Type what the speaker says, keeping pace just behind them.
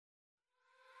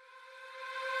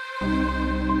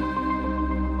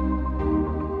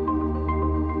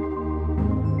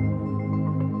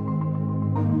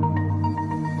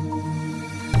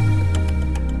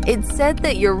It's said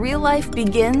that your real life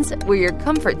begins where your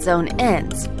comfort zone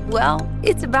ends. Well,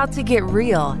 it's about to get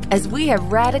real as we have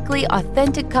radically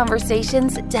authentic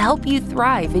conversations to help you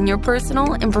thrive in your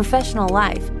personal and professional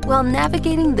life while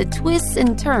navigating the twists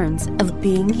and turns of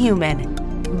being human.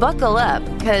 Buckle up,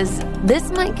 because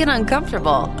This Might Get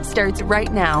Uncomfortable starts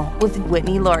right now with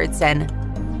Whitney Lauritsen.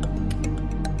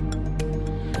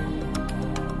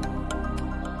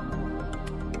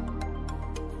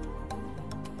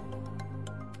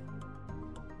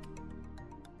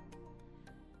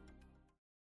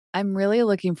 I'm really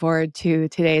looking forward to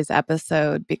today's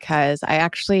episode because I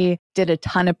actually did a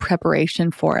ton of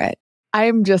preparation for it.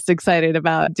 I'm just excited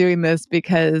about doing this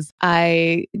because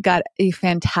I got a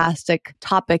fantastic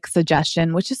topic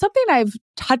suggestion, which is something I've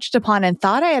touched upon and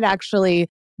thought I had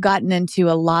actually gotten into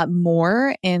a lot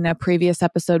more in a previous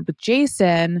episode with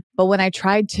Jason. But when I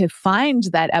tried to find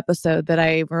that episode that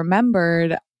I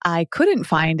remembered, I couldn't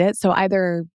find it. So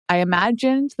either I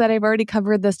imagined that I've already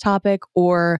covered this topic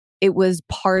or it was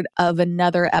part of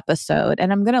another episode.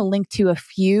 And I'm going to link to a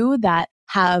few that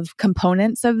have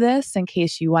components of this in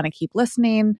case you want to keep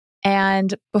listening.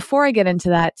 And before I get into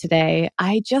that today,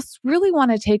 I just really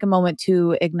want to take a moment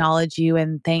to acknowledge you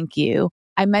and thank you.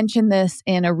 I mentioned this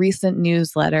in a recent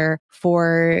newsletter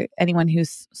for anyone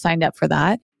who's signed up for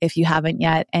that. If you haven't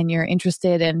yet and you're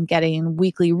interested in getting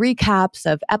weekly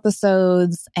recaps of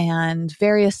episodes and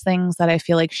various things that I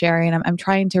feel like sharing, I'm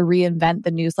trying to reinvent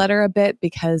the newsletter a bit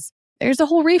because there's a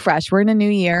whole refresh. We're in a new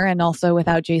year. And also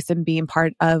without Jason being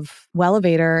part of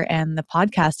Wellevator and the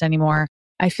podcast anymore,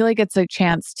 I feel like it's a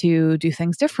chance to do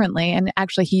things differently. And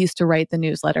actually, he used to write the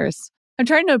newsletters. I'm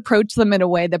trying to approach them in a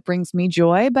way that brings me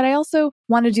joy, but I also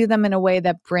want to do them in a way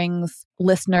that brings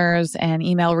listeners and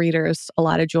email readers a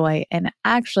lot of joy. And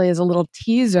actually, as a little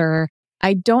teaser,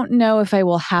 I don't know if I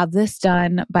will have this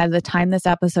done by the time this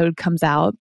episode comes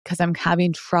out because I'm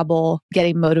having trouble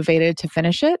getting motivated to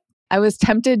finish it. I was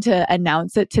tempted to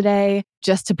announce it today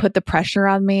just to put the pressure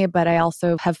on me, but I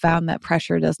also have found that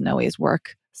pressure doesn't always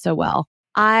work so well.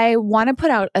 I want to put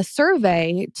out a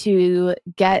survey to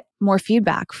get more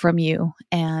feedback from you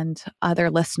and other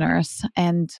listeners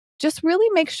and just really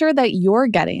make sure that you're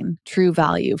getting true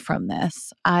value from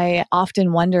this. I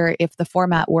often wonder if the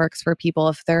format works for people,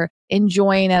 if they're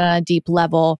enjoying it on a deep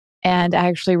level. And I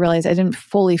actually realized I didn't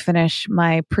fully finish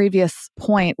my previous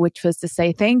point, which was to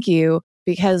say thank you,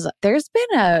 because there's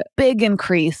been a big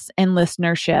increase in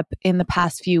listenership in the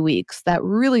past few weeks that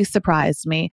really surprised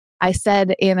me. I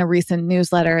said in a recent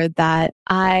newsletter that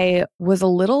I was a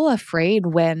little afraid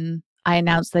when I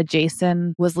announced that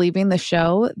Jason was leaving the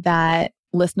show that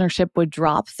listenership would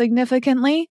drop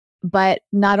significantly. But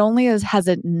not only has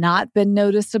it not been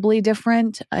noticeably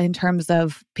different in terms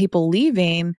of people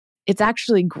leaving, it's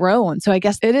actually grown. So I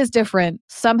guess it is different.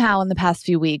 Somehow in the past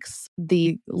few weeks,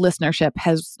 the listenership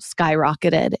has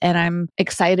skyrocketed. And I'm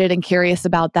excited and curious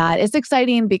about that. It's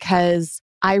exciting because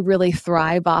I really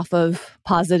thrive off of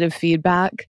positive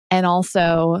feedback. And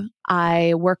also,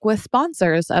 I work with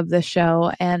sponsors of the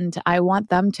show, and I want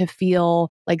them to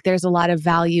feel like there's a lot of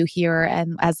value here.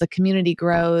 And as the community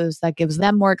grows, that gives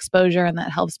them more exposure and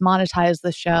that helps monetize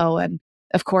the show. And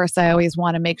of course, I always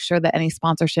want to make sure that any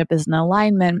sponsorship is in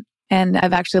alignment. And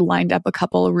I've actually lined up a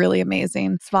couple of really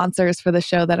amazing sponsors for the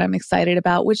show that I'm excited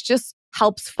about, which just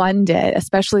helps fund it,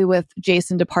 especially with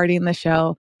Jason departing the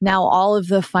show. Now all of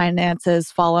the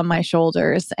finances fall on my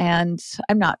shoulders and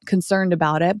I'm not concerned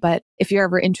about it. But if you're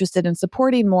ever interested in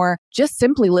supporting more, just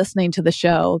simply listening to the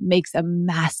show makes a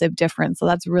massive difference. So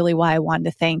that's really why I wanted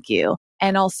to thank you.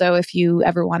 And also, if you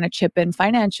ever want to chip in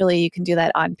financially, you can do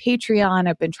that on Patreon.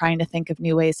 I've been trying to think of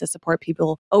new ways to support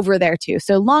people over there too.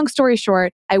 So long story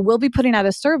short, I will be putting out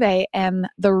a survey. And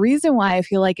the reason why I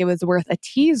feel like it was worth a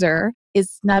teaser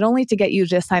is not only to get you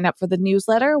to sign up for the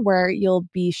newsletter where you'll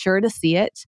be sure to see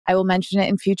it. I will mention it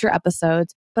in future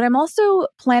episodes, but I'm also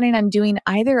planning on doing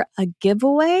either a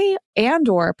giveaway and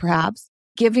or perhaps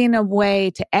giving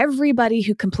away to everybody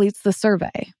who completes the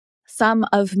survey some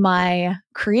of my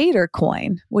creator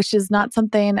coin, which is not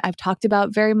something I've talked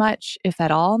about very much, if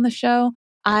at all, on the show.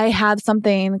 I have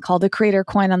something called a creator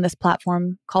coin on this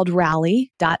platform called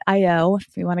Rally.io.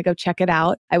 If you want to go check it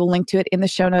out, I will link to it in the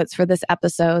show notes for this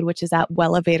episode, which is at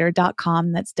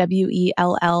wellevator.com. That's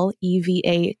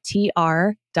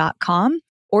WELLEVATR.com.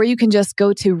 Or you can just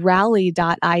go to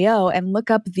Rally.io and look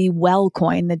up the Well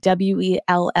coin, the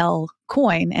WELL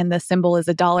coin, and the symbol is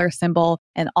a dollar symbol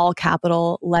and all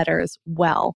capital letters,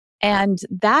 Well. And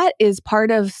that is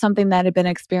part of something that I've been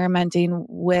experimenting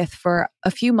with for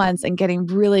a few months and getting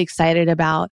really excited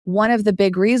about. One of the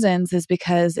big reasons is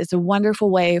because it's a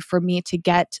wonderful way for me to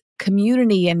get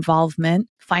community involvement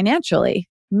financially.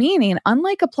 Meaning,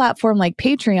 unlike a platform like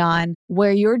Patreon,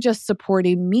 where you're just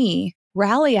supporting me,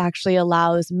 Rally actually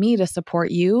allows me to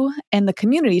support you and the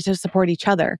community to support each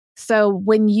other. So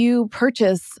when you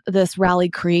purchase this Rally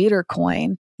Creator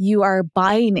Coin, you are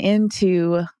buying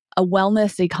into a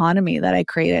wellness economy that I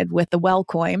created with the Well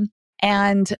Coin.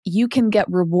 And you can get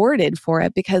rewarded for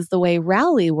it because the way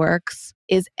Rally works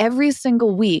is every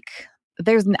single week,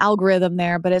 there's an algorithm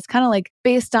there, but it's kind of like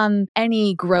based on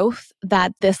any growth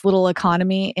that this little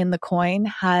economy in the coin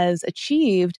has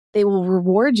achieved, they will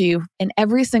reward you and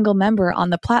every single member on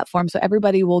the platform. So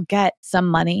everybody will get some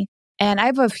money. And I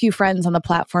have a few friends on the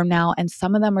platform now, and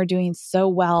some of them are doing so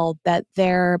well that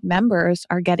their members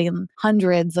are getting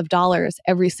hundreds of dollars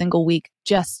every single week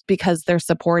just because they're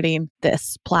supporting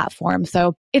this platform.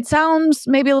 So it sounds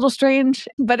maybe a little strange,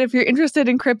 but if you're interested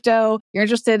in crypto, you're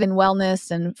interested in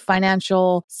wellness and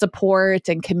financial support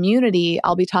and community,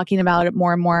 I'll be talking about it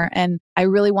more and more. And I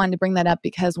really wanted to bring that up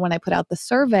because when I put out the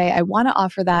survey, I want to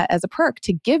offer that as a perk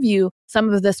to give you some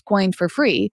of this coin for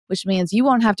free, which means you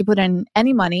won't have to put in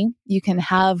any money. You can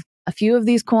have a few of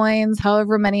these coins,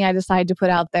 however many I decide to put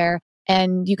out there,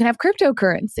 and you can have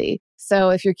cryptocurrency. So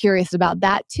if you're curious about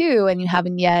that too, and you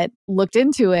haven't yet looked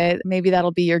into it, maybe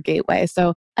that'll be your gateway.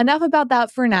 So enough about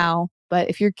that for now. But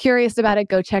if you're curious about it,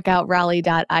 go check out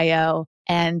rally.io.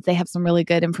 And they have some really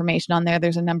good information on there.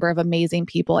 There's a number of amazing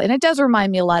people. And it does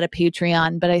remind me a lot of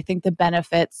Patreon, but I think the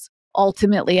benefits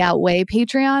ultimately outweigh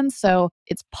Patreon. So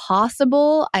it's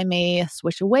possible I may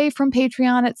switch away from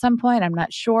Patreon at some point. I'm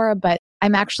not sure, but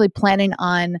I'm actually planning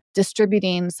on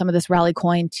distributing some of this Rally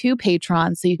coin to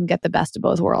Patreon so you can get the best of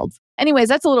both worlds. Anyways,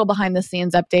 that's a little behind the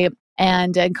scenes update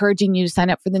and encouraging you to sign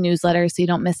up for the newsletter so you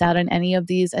don't miss out on any of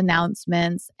these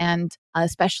announcements and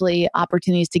especially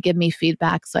opportunities to give me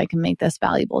feedback so I can make this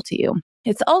valuable to you.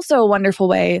 It's also a wonderful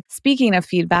way, speaking of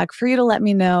feedback, for you to let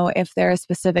me know if there are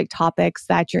specific topics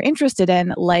that you're interested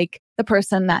in, like the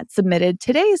person that submitted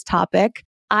today's topic.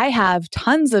 I have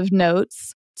tons of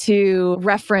notes to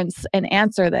reference and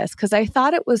answer this because I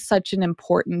thought it was such an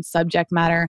important subject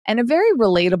matter and a very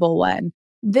relatable one.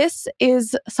 This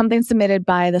is something submitted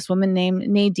by this woman named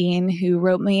Nadine, who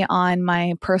wrote me on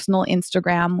my personal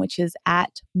Instagram, which is at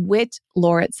Whit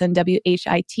Lauritsen,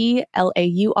 WHITLAURITSEN.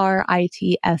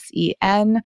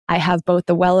 I have both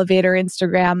the Wellevator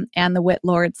Instagram and the Whit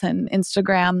Lauritsen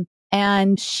Instagram.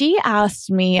 And she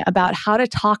asked me about how to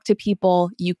talk to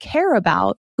people you care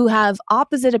about who have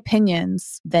opposite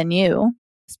opinions than you,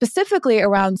 specifically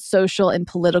around social and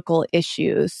political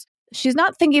issues. She's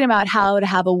not thinking about how to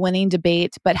have a winning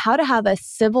debate, but how to have a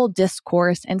civil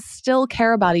discourse and still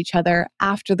care about each other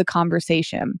after the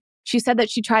conversation. She said that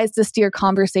she tries to steer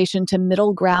conversation to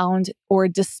middle ground or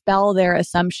dispel their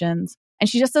assumptions, and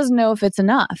she just doesn't know if it's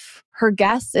enough. Her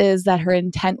guess is that her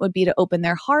intent would be to open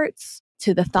their hearts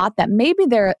to the thought that maybe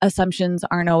their assumptions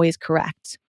aren't always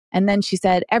correct. And then she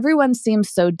said, everyone seems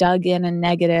so dug in and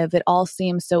negative. It all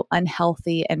seems so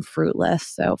unhealthy and fruitless.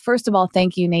 So first of all,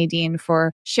 thank you, Nadine,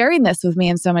 for sharing this with me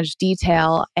in so much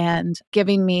detail and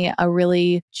giving me a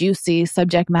really juicy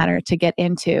subject matter to get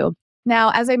into.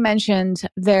 Now, as I mentioned,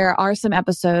 there are some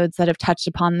episodes that have touched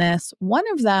upon this. One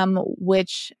of them,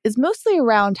 which is mostly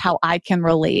around how I can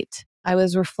relate. I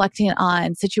was reflecting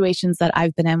on situations that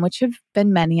I've been in, which have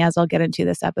been many, as I'll get into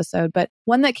this episode. But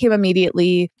one that came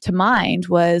immediately to mind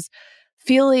was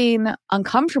feeling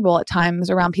uncomfortable at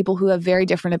times around people who have very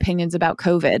different opinions about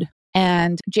COVID.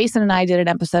 And Jason and I did an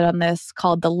episode on this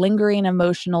called The Lingering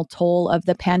Emotional Toll of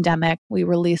the Pandemic. We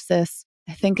released this,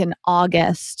 I think, in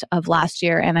August of last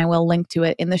year, and I will link to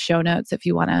it in the show notes if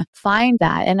you want to find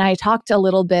that. And I talked a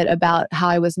little bit about how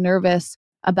I was nervous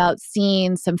about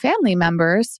seeing some family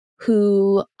members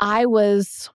who I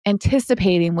was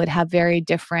anticipating would have very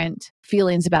different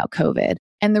feelings about COVID.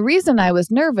 And the reason I was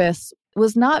nervous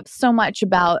was not so much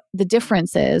about the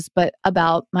differences, but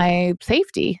about my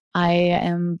safety. I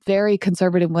am very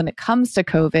conservative when it comes to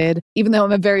COVID, even though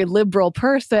I'm a very liberal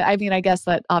person. I mean, I guess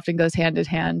that often goes hand in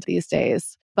hand these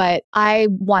days. But I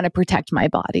want to protect my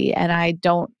body and I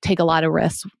don't take a lot of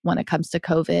risks when it comes to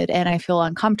COVID. And I feel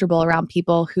uncomfortable around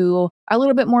people who are a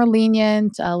little bit more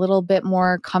lenient, a little bit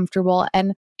more comfortable.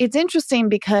 And it's interesting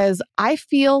because I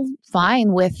feel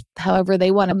fine with however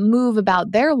they want to move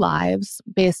about their lives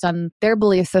based on their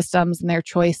belief systems and their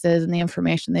choices and the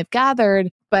information they've gathered,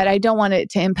 but I don't want it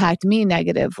to impact me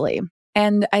negatively.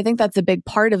 And I think that's a big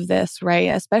part of this, right?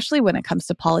 Especially when it comes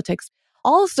to politics.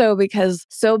 Also, because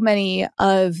so many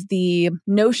of the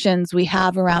notions we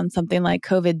have around something like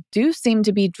COVID do seem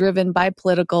to be driven by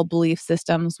political belief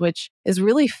systems, which is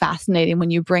really fascinating when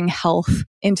you bring health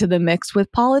into the mix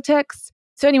with politics.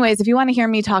 So anyways, if you want to hear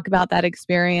me talk about that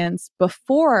experience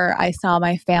before I saw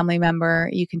my family member,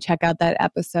 you can check out that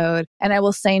episode. And I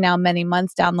will say now, many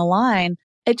months down the line,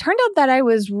 it turned out that I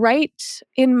was right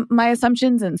in my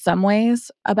assumptions in some ways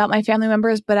about my family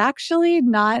members, but actually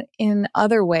not in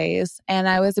other ways. And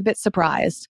I was a bit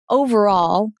surprised.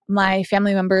 Overall, my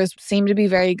family members seemed to be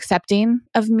very accepting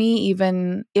of me,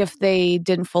 even if they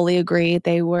didn't fully agree.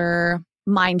 They were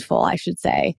mindful, I should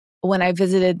say. When I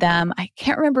visited them, I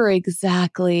can't remember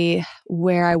exactly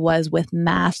where I was with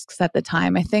masks at the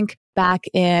time. I think back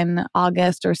in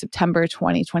August or September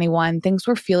 2021, things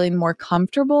were feeling more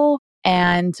comfortable.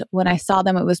 And when I saw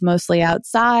them, it was mostly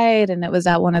outside. And it was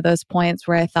at one of those points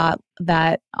where I thought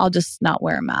that I'll just not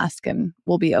wear a mask and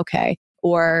we'll be okay.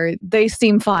 Or they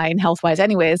seem fine health-wise.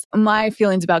 Anyways, my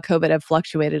feelings about COVID have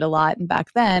fluctuated a lot. And back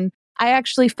then, I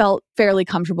actually felt fairly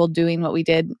comfortable doing what we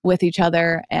did with each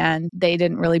other, and they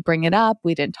didn't really bring it up.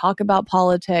 We didn't talk about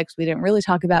politics. We didn't really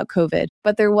talk about COVID.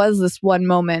 But there was this one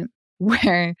moment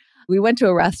where we went to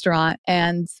a restaurant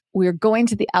and we were going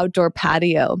to the outdoor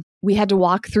patio. We had to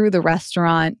walk through the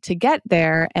restaurant to get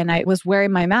there, and I was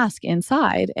wearing my mask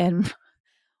inside. And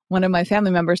one of my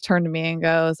family members turned to me and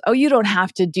goes, "Oh, you don't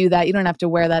have to do that. You don't have to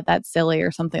wear that. That's silly,"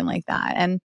 or something like that.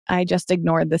 And I just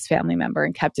ignored this family member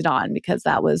and kept it on because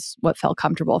that was what felt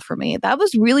comfortable for me. That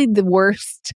was really the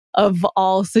worst of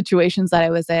all situations that I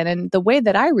was in. And the way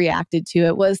that I reacted to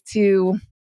it was to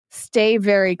stay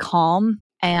very calm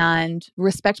and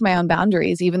respect my own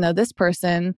boundaries, even though this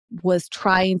person was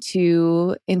trying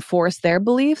to enforce their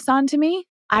beliefs onto me.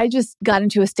 I just got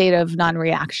into a state of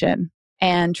non-reaction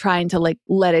and trying to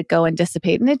let it go and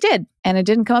dissipate. And it did. And it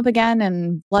didn't come up again.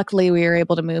 And luckily we were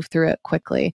able to move through it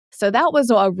quickly. So that was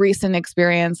a recent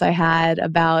experience I had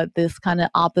about this kind of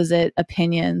opposite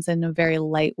opinions in a very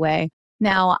light way.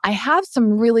 Now, I have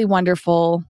some really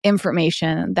wonderful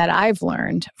information that I've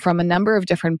learned from a number of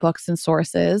different books and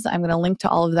sources. I'm going to link to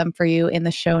all of them for you in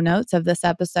the show notes of this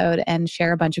episode and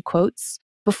share a bunch of quotes.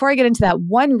 Before I get into that,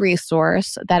 one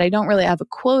resource that I don't really have a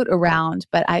quote around,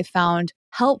 but I found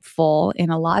helpful in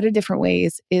a lot of different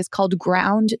ways is called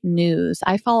Ground News.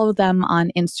 I follow them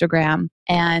on Instagram,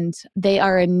 and they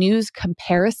are a news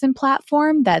comparison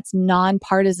platform that's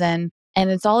nonpartisan,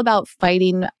 and it's all about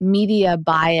fighting media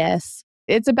bias.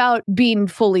 It's about being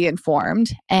fully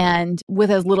informed and with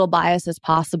as little bias as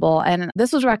possible. And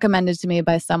this was recommended to me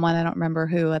by someone, I don't remember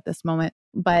who at this moment,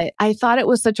 but I thought it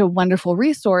was such a wonderful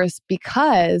resource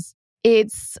because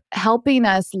it's helping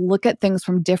us look at things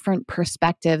from different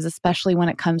perspectives, especially when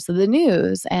it comes to the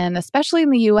news. And especially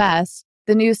in the US,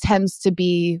 the news tends to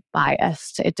be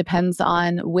biased. It depends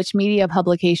on which media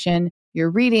publication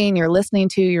you're reading, you're listening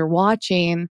to, you're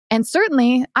watching. And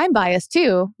certainly, I'm biased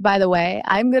too, by the way.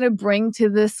 I'm going to bring to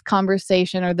this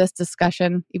conversation or this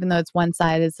discussion, even though it's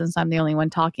one-sided since I'm the only one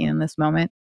talking in this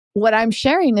moment, what I'm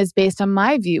sharing is based on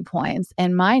my viewpoints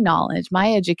and my knowledge,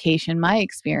 my education, my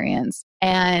experience.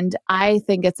 And I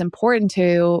think it's important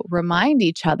to remind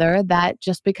each other that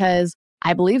just because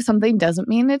I believe something doesn't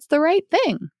mean it's the right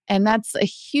thing. And that's a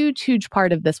huge, huge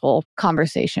part of this whole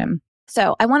conversation.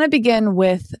 So I want to begin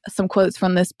with some quotes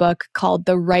from this book called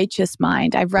The Righteous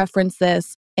Mind. I've referenced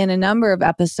this in a number of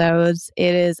episodes.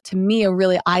 It is, to me, a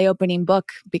really eye-opening book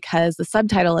because the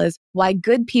subtitle is Why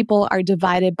Good People Are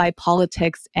Divided by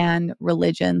Politics and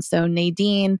Religion. So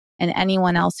Nadine and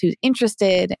anyone else who's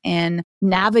interested in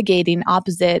navigating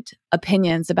opposite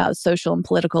opinions about social and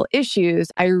political issues,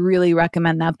 I really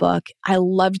recommend that book. I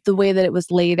loved the way that it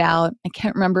was laid out. I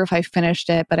can't remember if I finished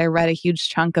it, but I read a huge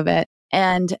chunk of it.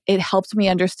 And it helped me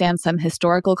understand some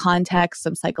historical context,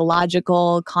 some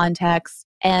psychological context.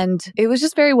 And it was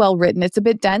just very well written. It's a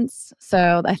bit dense,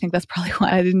 so I think that's probably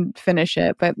why I didn't finish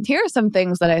it. But here are some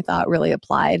things that I thought really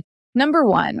applied. Number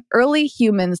one, early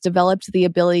humans developed the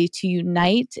ability to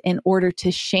unite in order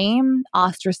to shame,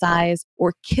 ostracize,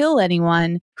 or kill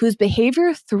anyone whose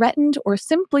behavior threatened or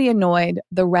simply annoyed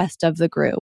the rest of the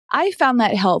group. I found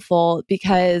that helpful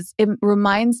because it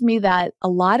reminds me that a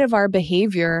lot of our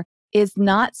behavior is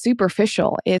not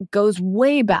superficial. It goes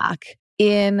way back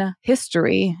in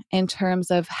history in terms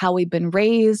of how we've been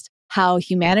raised, how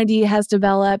humanity has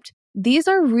developed. These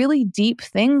are really deep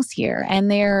things here, and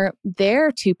they're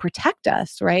there to protect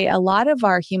us, right? A lot of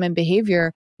our human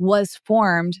behavior was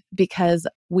formed because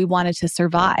we wanted to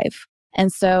survive. And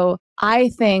so I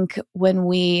think when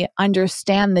we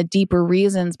understand the deeper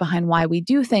reasons behind why we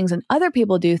do things and other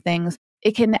people do things,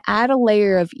 it can add a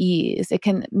layer of ease. It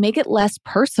can make it less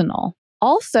personal.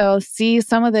 Also see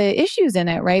some of the issues in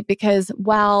it, right? Because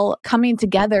while coming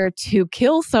together to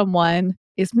kill someone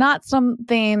is not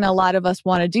something a lot of us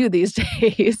want to do these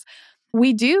days,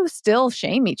 we do still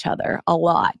shame each other a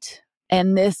lot.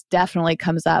 And this definitely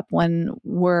comes up when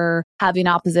we're having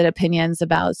opposite opinions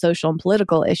about social and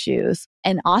political issues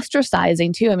and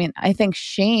ostracizing too. I mean, I think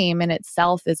shame in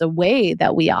itself is a way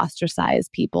that we ostracize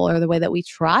people or the way that we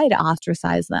try to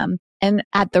ostracize them. And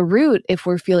at the root, if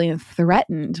we're feeling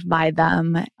threatened by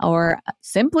them or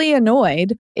simply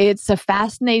annoyed, it's a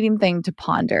fascinating thing to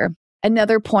ponder.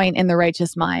 Another point in The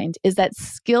Righteous Mind is that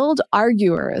skilled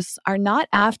arguers are not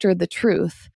after the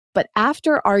truth, but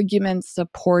after arguments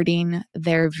supporting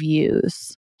their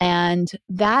views. And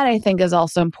that I think is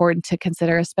also important to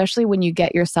consider, especially when you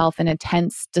get yourself in a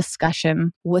tense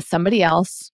discussion with somebody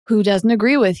else who doesn't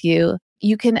agree with you.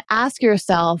 You can ask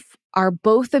yourself, are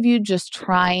both of you just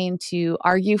trying to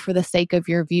argue for the sake of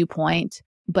your viewpoint,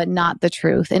 but not the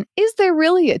truth? And is there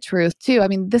really a truth too? I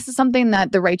mean, this is something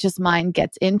that The Righteous Mind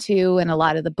gets into in a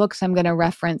lot of the books I'm going to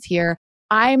reference here.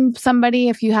 I'm somebody,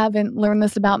 if you haven't learned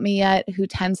this about me yet, who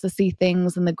tends to see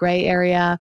things in the gray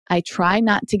area. I try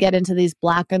not to get into these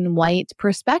black and white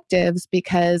perspectives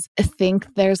because I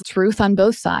think there's truth on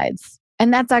both sides.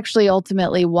 And that's actually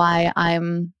ultimately why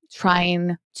I'm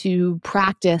trying to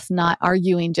practice not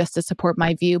arguing just to support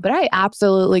my view. But I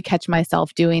absolutely catch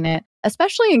myself doing it,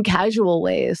 especially in casual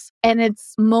ways. And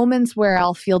it's moments where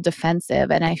I'll feel defensive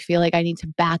and I feel like I need to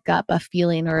back up a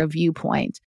feeling or a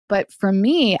viewpoint. But for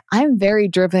me, I'm very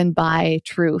driven by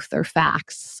truth or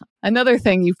facts. Another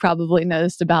thing you've probably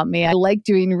noticed about me, I like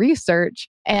doing research,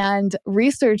 and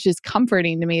research is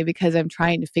comforting to me because I'm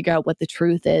trying to figure out what the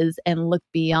truth is and look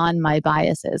beyond my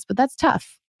biases. But that's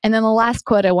tough. And then the last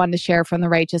quote I wanted to share from The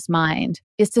Righteous Mind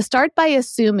is to start by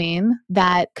assuming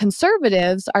that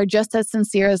conservatives are just as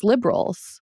sincere as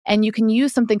liberals. And you can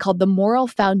use something called the moral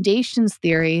foundations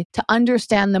theory to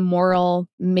understand the moral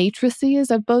matrices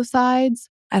of both sides.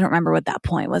 I don't remember what that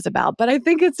point was about, but I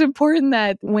think it's important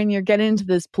that when you're getting into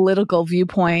this political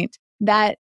viewpoint,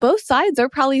 that both sides are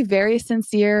probably very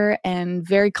sincere and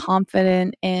very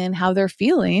confident in how they're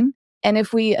feeling. And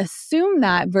if we assume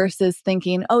that versus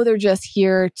thinking, oh, they're just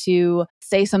here to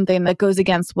say something that goes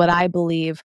against what I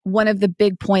believe, one of the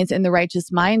big points in The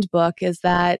Righteous Mind book is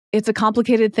that it's a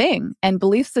complicated thing and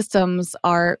belief systems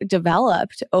are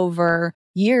developed over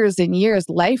years and years,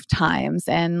 lifetimes.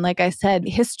 And like I said,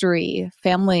 history,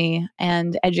 family,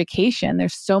 and education,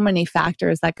 there's so many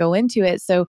factors that go into it.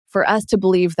 So for us to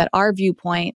believe that our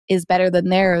viewpoint is better than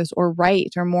theirs or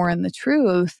right or more in the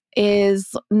truth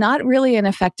is not really an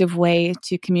effective way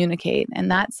to communicate.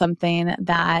 And that's something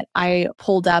that I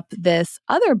pulled up this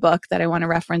other book that I want to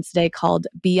reference today called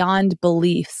Beyond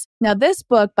Beliefs. Now, this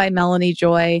book by Melanie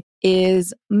Joy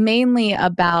is mainly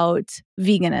about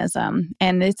veganism.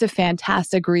 And it's a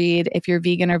fantastic read if you're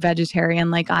vegan or vegetarian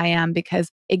like I am,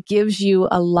 because it gives you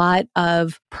a lot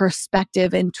of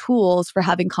perspective and tools for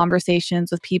having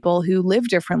conversations with people who live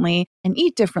differently and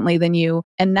eat differently than you.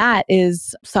 And that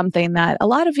is something that a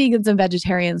lot of vegans and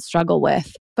vegetarians struggle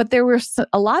with. But there were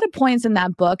a lot of points in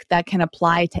that book that can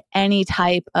apply to any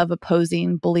type of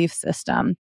opposing belief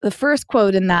system. The first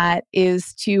quote in that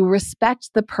is to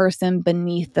respect the person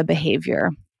beneath the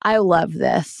behavior. I love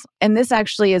this. And this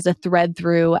actually is a thread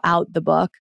throughout the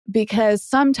book, because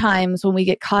sometimes when we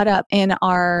get caught up in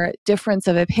our difference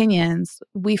of opinions,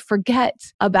 we forget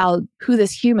about who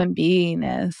this human being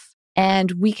is.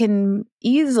 And we can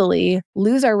easily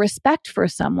lose our respect for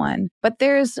someone. But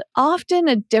there's often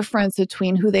a difference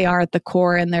between who they are at the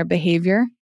core and their behavior.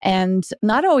 And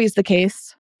not always the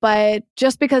case. But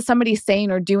just because somebody's saying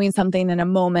or doing something in a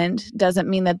moment doesn't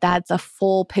mean that that's a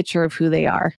full picture of who they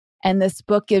are. And this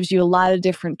book gives you a lot of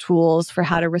different tools for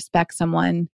how to respect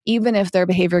someone, even if their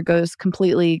behavior goes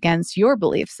completely against your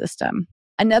belief system.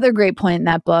 Another great point in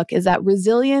that book is that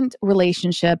resilient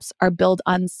relationships are built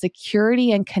on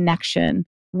security and connection.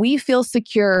 We feel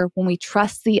secure when we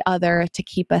trust the other to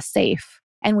keep us safe.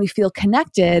 And we feel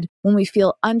connected when we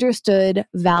feel understood,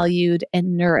 valued,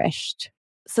 and nourished.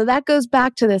 So that goes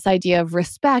back to this idea of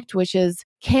respect, which is,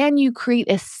 can you create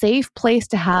a safe place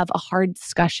to have a hard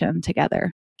discussion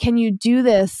together? Can you do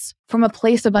this from a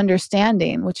place of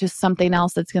understanding, which is something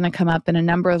else that's going to come up in a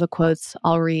number of the quotes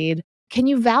I'll read? Can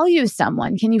you value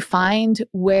someone? Can you find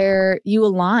where you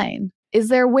align? Is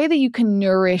there a way that you can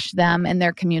nourish them and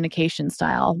their communication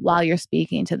style while you're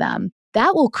speaking to them?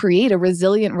 That will create a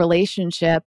resilient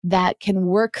relationship that can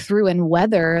work through and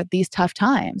weather these tough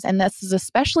times. And this is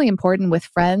especially important with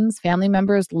friends, family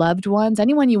members, loved ones,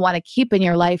 anyone you want to keep in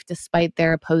your life despite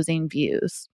their opposing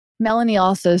views. Melanie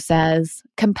also says,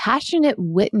 compassionate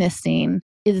witnessing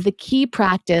is the key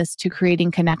practice to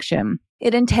creating connection.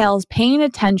 It entails paying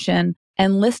attention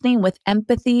and listening with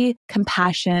empathy,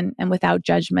 compassion, and without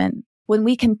judgment. When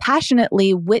we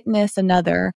compassionately witness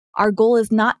another, Our goal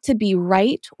is not to be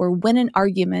right or win an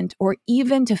argument or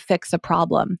even to fix a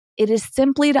problem. It is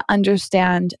simply to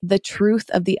understand the truth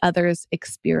of the other's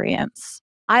experience.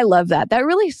 I love that. That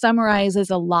really summarizes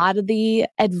a lot of the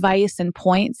advice and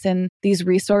points and these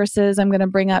resources I'm going to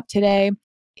bring up today.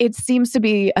 It seems to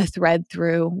be a thread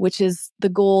through, which is the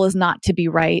goal is not to be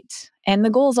right. And the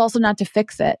goal is also not to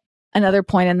fix it. Another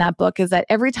point in that book is that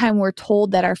every time we're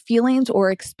told that our feelings or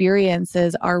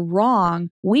experiences are wrong,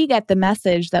 we get the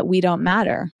message that we don't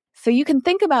matter. So you can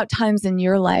think about times in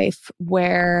your life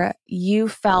where you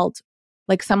felt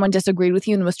like someone disagreed with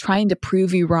you and was trying to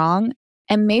prove you wrong,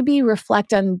 and maybe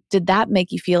reflect on, did that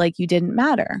make you feel like you didn't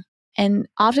matter? And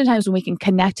oftentimes when we can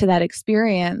connect to that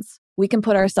experience, we can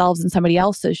put ourselves in somebody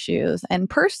else's shoes. And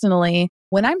personally,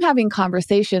 when I'm having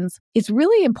conversations, it's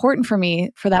really important for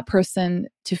me for that person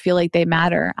to feel like they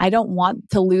matter. I don't want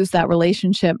to lose that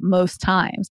relationship most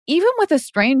times. Even with a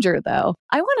stranger, though,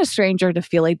 I want a stranger to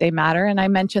feel like they matter. And I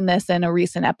mentioned this in a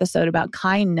recent episode about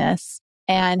kindness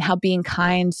and how being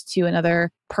kind to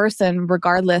another person,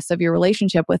 regardless of your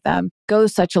relationship with them,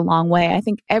 goes such a long way. I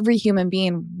think every human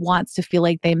being wants to feel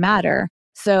like they matter.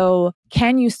 So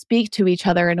can you speak to each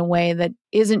other in a way that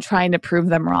isn't trying to prove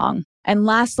them wrong? And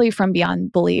lastly, from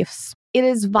Beyond Beliefs, it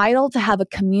is vital to have a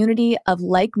community of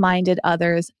like-minded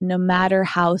others, no matter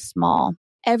how small.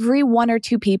 Every one or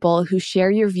two people who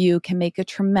share your view can make a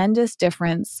tremendous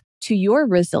difference to your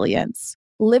resilience.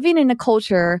 Living in a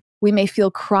culture we may feel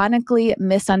chronically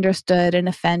misunderstood and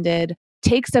offended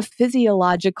takes a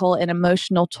physiological and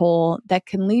emotional toll that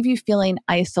can leave you feeling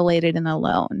isolated and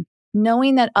alone.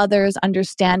 Knowing that others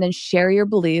understand and share your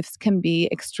beliefs can be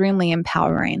extremely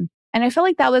empowering. And I feel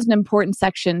like that was an important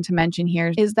section to mention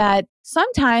here, is that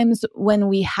sometimes when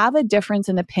we have a difference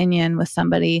in opinion with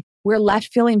somebody, we're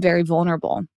left feeling very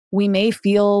vulnerable. We may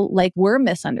feel like we're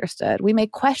misunderstood. We may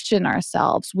question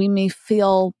ourselves. We may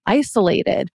feel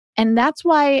isolated. And that's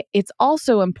why it's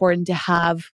also important to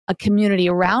have a community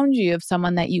around you of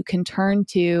someone that you can turn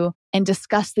to and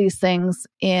discuss these things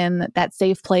in that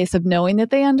safe place of knowing that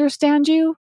they understand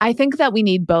you. I think that we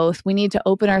need both. We need to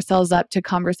open ourselves up to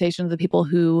conversations with people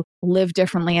who live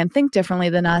differently and think differently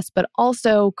than us, but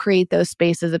also create those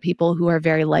spaces of people who are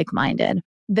very like-minded.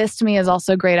 This to me is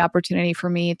also a great opportunity for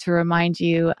me to remind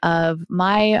you of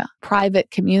my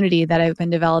private community that I've been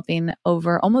developing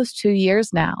over almost 2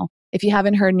 years now. If you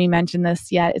haven't heard me mention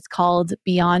this yet, it's called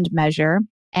Beyond Measure.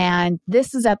 And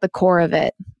this is at the core of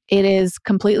it. It is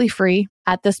completely free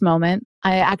at this moment.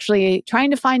 I actually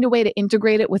trying to find a way to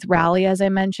integrate it with Rally, as I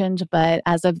mentioned, but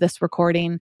as of this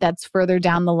recording, that's further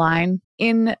down the line.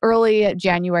 In early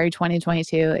January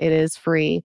 2022, it is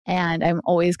free. And I'm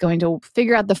always going to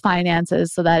figure out the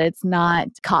finances so that it's not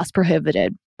cost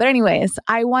prohibitive. But anyways,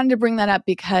 I wanted to bring that up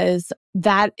because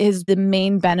that is the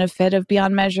main benefit of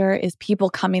Beyond Measure, is people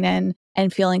coming in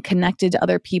and feeling connected to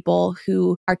other people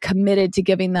who are committed to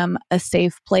giving them a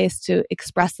safe place to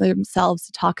express themselves,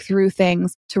 to talk through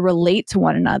things, to relate to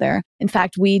one another. In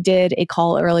fact, we did a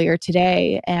call earlier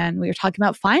today and we were talking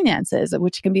about finances,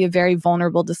 which can be a very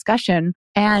vulnerable discussion.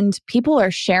 And people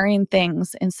are sharing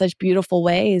things in such beautiful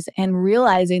ways and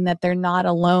realizing that they're not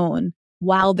alone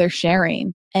while they're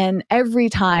sharing. And every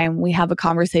time we have a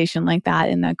conversation like that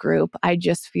in that group, I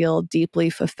just feel deeply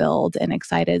fulfilled and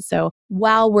excited. So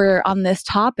while we're on this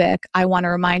topic, I want to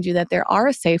remind you that there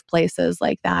are safe places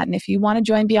like that. And if you want to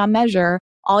join Beyond Measure,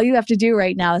 all you have to do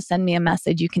right now is send me a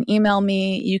message. You can email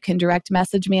me, you can direct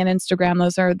message me on Instagram.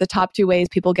 Those are the top 2 ways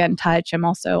people get in touch. I'm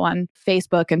also on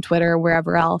Facebook and Twitter,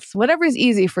 wherever else. Whatever is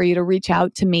easy for you to reach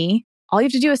out to me. All you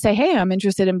have to do is say, hey, I'm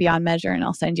interested in Beyond Measure, and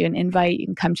I'll send you an invite. You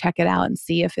can come check it out and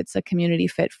see if it's a community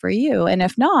fit for you. And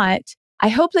if not, I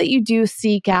hope that you do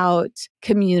seek out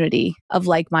community of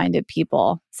like-minded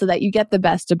people so that you get the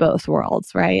best of both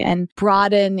worlds, right? And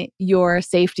broaden your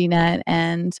safety net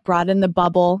and broaden the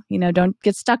bubble. Don't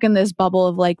get stuck in this bubble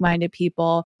of like-minded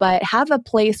people, but have a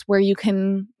place where you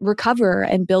can recover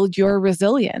and build your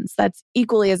resilience. That's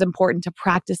equally as important to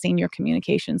practicing your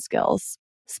communication skills.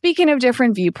 Speaking of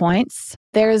different viewpoints,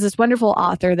 there's this wonderful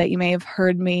author that you may have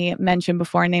heard me mention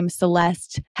before named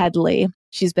Celeste Headlee.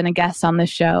 She's been a guest on the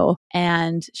show,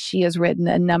 and she has written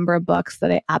a number of books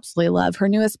that I absolutely love. Her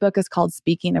newest book is called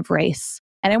Speaking of Race.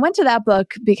 And I went to that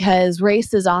book because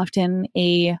race is often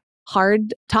a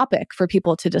hard topic for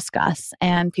people to discuss,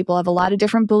 and people have a lot of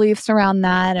different beliefs around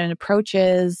that and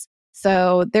approaches.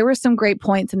 So there were some great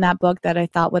points in that book that I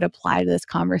thought would apply to this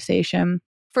conversation.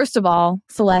 First of all,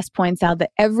 Celeste points out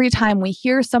that every time we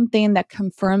hear something that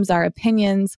confirms our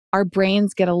opinions, our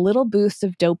brains get a little boost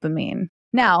of dopamine.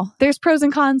 Now, there's pros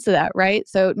and cons to that, right?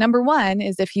 So number one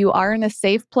is if you are in a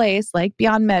safe place like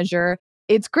Beyond Measure,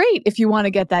 it's great if you want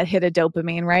to get that hit of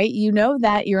dopamine, right? You know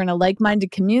that you're in a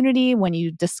like-minded community when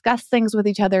you discuss things with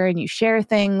each other and you share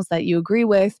things that you agree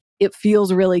with. It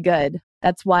feels really good.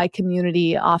 That's why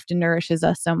community often nourishes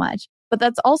us so much. But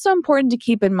that's also important to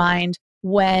keep in mind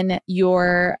when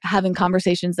you're having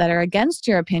conversations that are against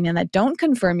your opinion, that don't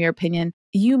confirm your opinion.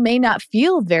 You may not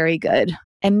feel very good.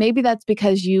 And maybe that's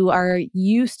because you are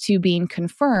used to being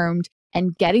confirmed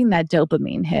and getting that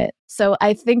dopamine hit. So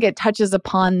I think it touches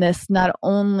upon this not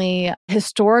only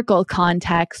historical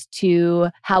context to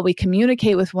how we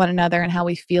communicate with one another and how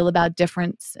we feel about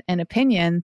difference in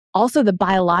opinion, also the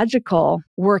biological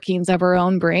workings of our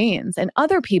own brains and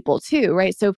other people too,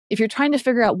 right? So if you're trying to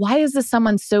figure out why is this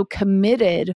someone so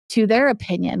committed to their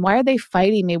opinion? Why are they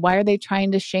fighting me? Why are they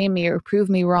trying to shame me or prove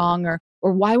me wrong?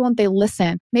 Or why won't they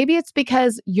listen? Maybe it's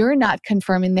because you're not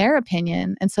confirming their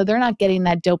opinion. And so they're not getting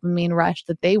that dopamine rush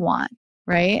that they want,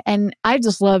 right? And I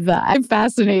just love that. I'm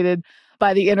fascinated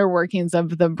by the inner workings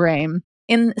of the brain.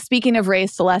 In Speaking of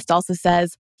Race, Celeste also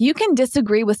says, you can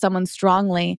disagree with someone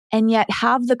strongly and yet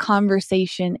have the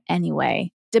conversation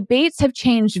anyway. Debates have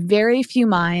changed very few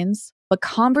minds, but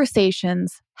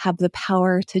conversations have the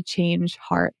power to change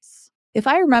hearts. If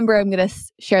I remember, I'm going to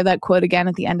share that quote again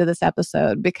at the end of this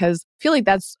episode because I feel like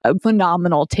that's a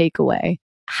phenomenal takeaway.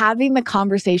 Having the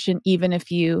conversation, even if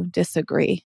you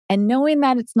disagree, and knowing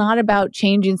that it's not about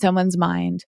changing someone's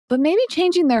mind, but maybe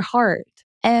changing their heart.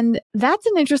 And that's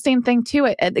an interesting thing too.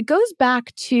 It goes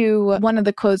back to one of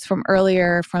the quotes from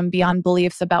earlier from Beyond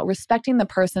Beliefs about respecting the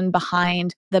person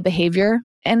behind the behavior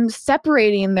and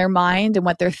separating their mind and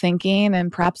what they're thinking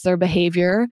and perhaps their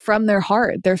behavior from their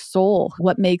heart, their soul,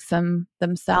 what makes them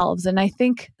themselves. And I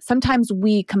think sometimes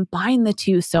we combine the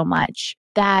two so much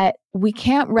that we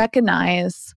can't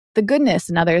recognize the goodness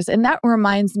in others. And that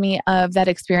reminds me of that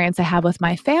experience I have with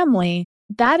my family.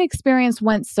 That experience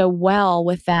went so well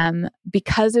with them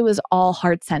because it was all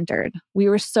heart-centered. We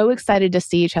were so excited to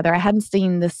see each other. I hadn't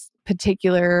seen this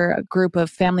particular group of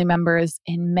family members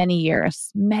in many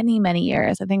years, many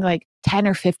years, I think like 10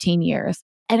 or 15 years.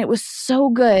 And it was so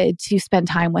good to spend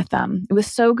time with them. It was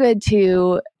so good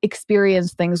to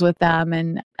experience things with them.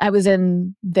 And I was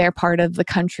in their part of the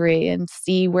country and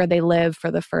see where they live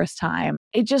for the first time.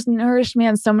 It just nourished me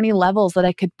on so many levels that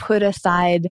I could put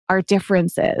aside our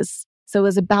differences. So it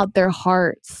was about their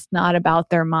hearts, not about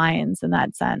their minds in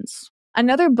that sense.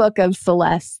 Another book of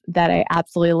Celeste that I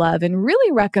absolutely love and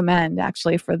really recommend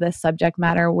actually for this subject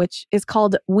matter, which is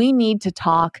called We Need to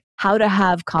Talk, How to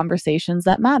Have Conversations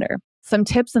That Matter. Some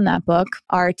tips in that book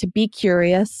are to be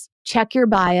curious, check your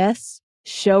bias,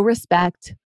 show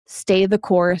respect, stay the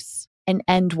course, and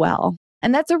end well.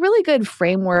 And that's a really good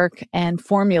framework and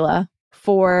formula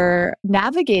for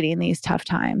navigating these tough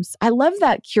times. I love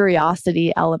that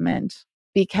curiosity element.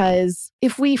 Because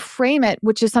if we frame it,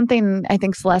 which is something I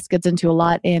think Celeste gets into a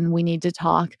lot in We Need to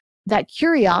Talk, that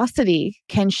curiosity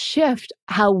can shift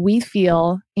how we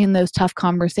feel in those tough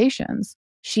conversations.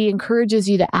 She encourages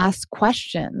you to ask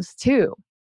questions too.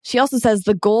 She also says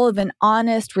the goal of an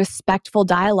honest, respectful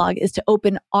dialogue is to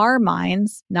open our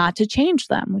minds, not to change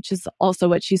them, which is also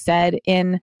what she said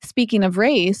in Speaking of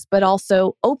Race, but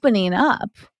also opening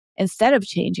up instead of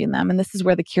changing them. And this is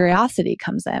where the curiosity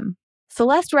comes in.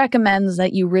 Celeste recommends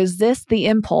that you resist the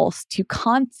impulse to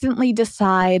constantly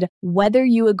decide whether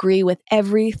you agree with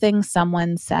everything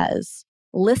someone says.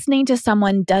 Listening to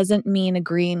someone doesn't mean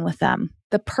agreeing with them.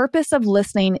 The purpose of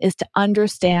listening is to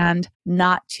understand,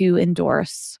 not to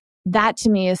endorse. That to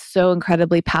me is so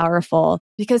incredibly powerful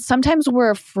because sometimes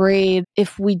we're afraid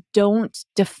if we don't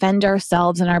defend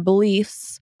ourselves and our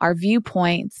beliefs, our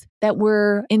viewpoints, that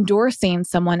we're endorsing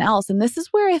someone else. And this is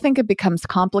where I think it becomes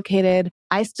complicated.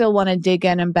 I still want to dig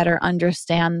in and better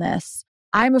understand this.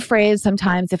 I'm afraid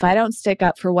sometimes if I don't stick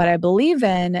up for what I believe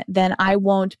in, then I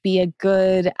won't be a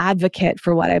good advocate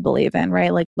for what I believe in,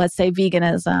 right? Like let's say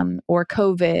veganism or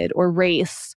COVID or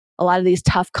race, a lot of these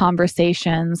tough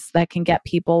conversations that can get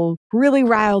people really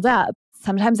riled up.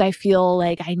 Sometimes I feel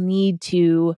like I need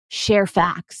to share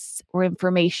facts or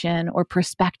information or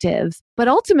perspectives, but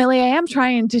ultimately I am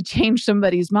trying to change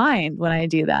somebody's mind when I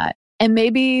do that. And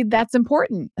maybe that's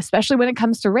important, especially when it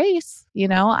comes to race. You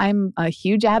know, I'm a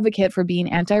huge advocate for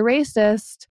being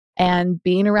anti-racist and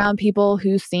being around people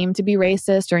who seem to be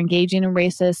racist or engaging in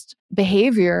racist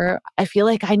behavior. I feel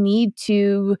like I need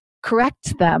to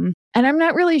correct them. And I'm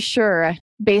not really sure,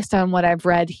 based on what I've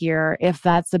read here, if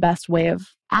that's the best way of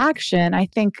action. I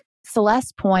think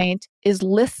Celeste's point is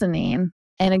listening.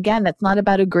 And again, that's not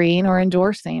about agreeing or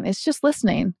endorsing. It's just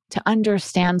listening to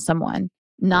understand someone,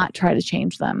 not try to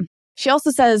change them. She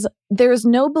also says, there is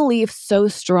no belief so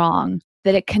strong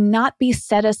that it cannot be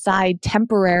set aside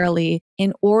temporarily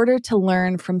in order to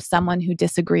learn from someone who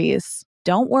disagrees.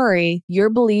 Don't worry, your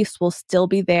beliefs will still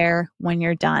be there when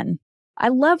you're done. I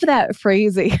love that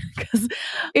phrasing because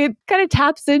it kind of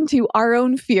taps into our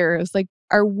own fears. Like,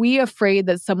 are we afraid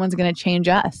that someone's going to change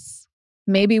us?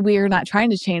 Maybe we are not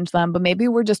trying to change them, but maybe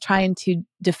we're just trying to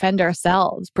defend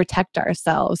ourselves, protect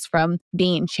ourselves from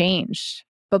being changed.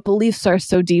 But beliefs are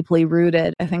so deeply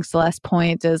rooted. I think Celeste's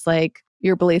point is like,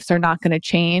 your beliefs are not going to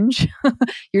change.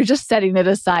 You're just setting it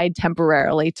aside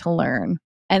temporarily to learn.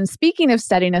 And speaking of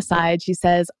setting aside, she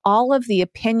says, all of the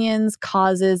opinions,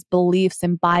 causes, beliefs,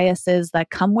 and biases that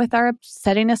come with our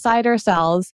setting aside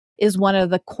ourselves is one of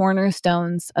the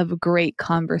cornerstones of a great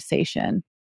conversation.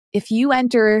 If you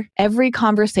enter every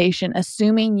conversation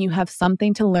assuming you have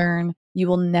something to learn, you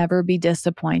will never be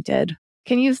disappointed.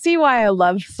 Can you see why I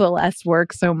love Celeste's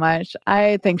work so much?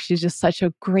 I think she's just such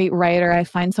a great writer. I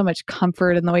find so much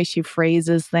comfort in the way she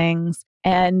phrases things.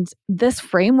 And this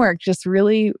framework just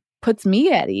really puts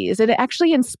me at ease. It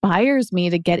actually inspires me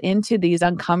to get into these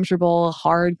uncomfortable,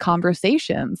 hard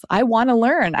conversations. I want to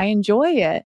learn. I enjoy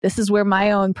it. This is where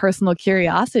my own personal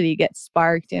curiosity gets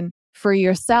sparked. And for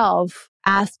yourself,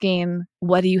 asking,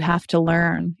 what do you have to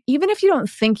learn? Even if you don't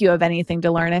think you have anything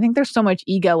to learn, I think there's so much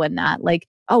ego in that. Like,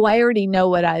 oh, I already know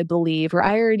what I believe, or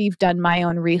I already have done my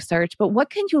own research, but what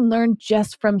can you learn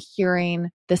just from hearing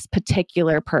this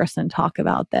particular person talk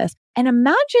about this? And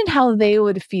imagine how they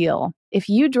would feel if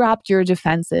you dropped your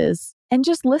defenses and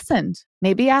just listened,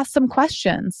 maybe asked some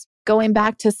questions. Going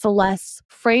back to Celeste's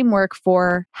framework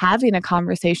for having a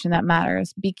conversation that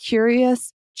matters, be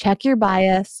curious, check your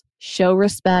bias, show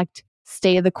respect,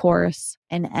 stay the course,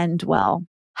 and end well.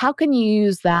 How can you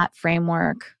use that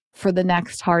framework for the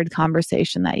next hard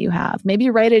conversation that you have? Maybe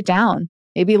write it down.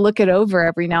 Maybe look it over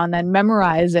every now and then,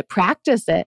 memorize it, practice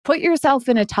it. Put yourself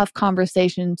in a tough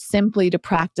conversation simply to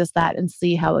practice that and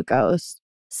see how it goes.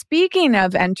 Speaking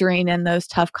of entering in those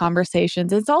tough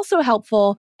conversations, it's also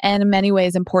helpful and in many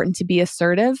ways important to be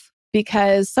assertive,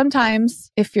 because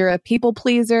sometimes if you're a people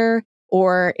pleaser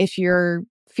or if you're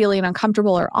feeling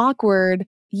uncomfortable or awkward,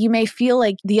 you may feel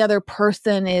like the other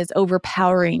person is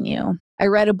overpowering you. I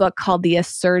read a book called The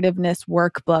Assertiveness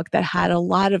Workbook that had a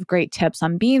lot of great tips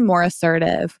on being more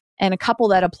assertive. And a couple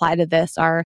that apply to this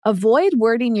are: avoid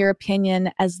wording your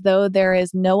opinion as though there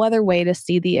is no other way to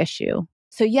see the issue.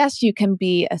 So yes, you can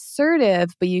be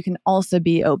assertive, but you can also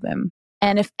be open.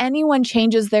 And if anyone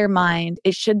changes their mind,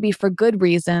 it should be for good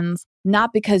reasons,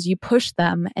 not because you push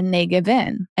them and they give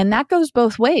in. And that goes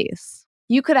both ways.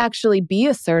 You could actually be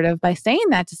assertive by saying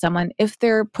that to someone if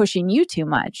they're pushing you too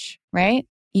much, right?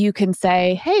 You can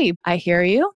say, hey, I hear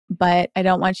you, but I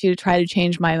don't want you to try to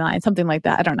change my mind. Something like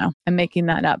that. I don't know. I'm making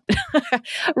that up.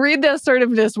 Read the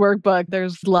Assertiveness Workbook.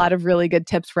 There's a lot of really good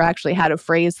tips for actually how to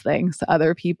phrase things to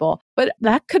other people. But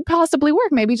that could possibly work.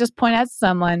 Maybe just point at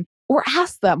someone or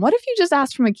ask them. What if you just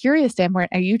asked from a curious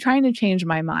standpoint? Are you trying to change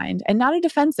my mind? And not a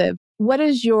defensive. What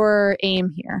is your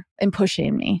aim here in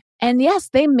pushing me? And yes,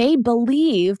 they may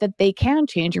believe that they can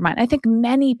change your mind. I think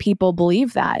many people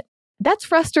believe that. That's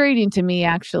frustrating to me,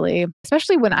 actually,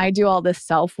 especially when I do all this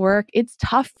self-work. It's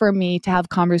tough for me to have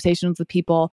conversations with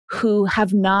people who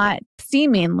have not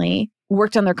seemingly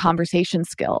worked on their conversation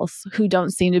skills, who don't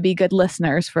seem to be good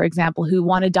listeners, for example, who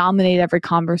want to dominate every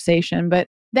conversation. But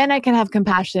then I can have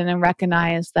compassion and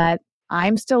recognize that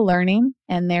I'm still learning.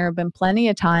 And there have been plenty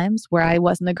of times where I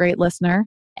wasn't a great listener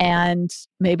and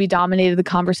maybe dominated the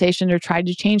conversation or tried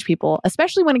to change people,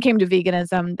 especially when it came to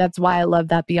veganism. That's why I love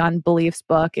that Beyond Beliefs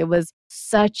book. It was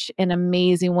such an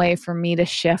amazing way for me to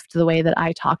shift the way that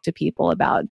I talk to people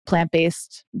about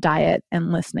plant-based diet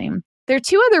and listening. There are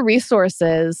two other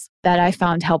resources that I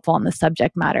found helpful on the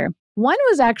subject matter. One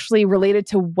was actually related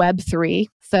to Web3.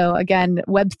 So again,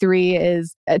 Web3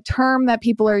 is a term that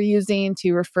people are using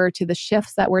to refer to the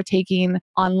shifts that we're taking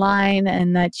online.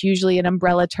 And that's usually an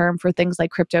umbrella term for things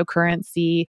like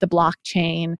cryptocurrency, the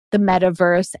blockchain, the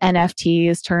metaverse,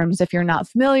 NFTs, terms if you're not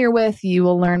familiar with, you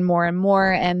will learn more and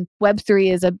more. And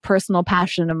Web3 is a personal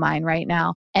passion of mine right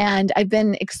now. And I've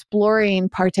been exploring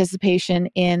participation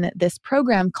in this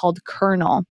program called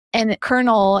Kernel. And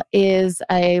Kernel is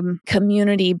a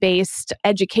community-based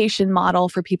education model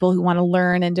for people who want to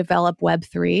learn and develop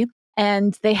Web3.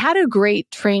 And they had a great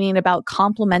training about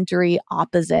complementary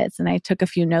opposites, and I took a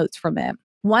few notes from it.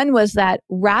 One was that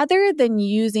rather than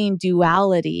using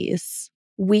dualities,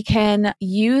 we can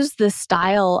use the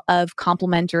style of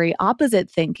complementary opposite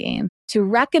thinking to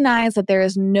recognize that there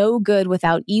is no good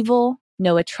without evil,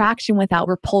 no attraction without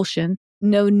repulsion,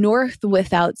 no north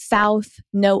without south,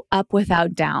 no up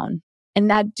without down. And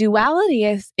that duality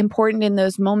is important in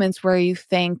those moments where you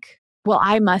think, well,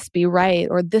 I must be right,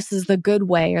 or this is the good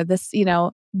way, or this,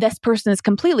 this person is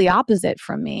completely opposite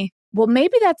from me. Well,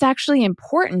 maybe that's actually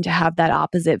important to have that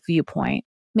opposite viewpoint.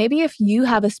 Maybe if you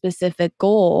have a specific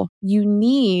goal, you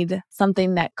need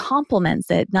something that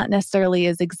complements it, not necessarily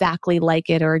is exactly like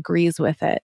it or agrees with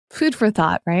it. Food for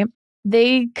thought, right?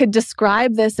 They could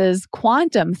describe this as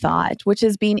quantum thought, which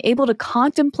is being able to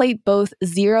contemplate both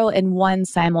 0 and 1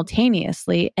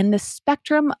 simultaneously and the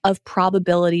spectrum of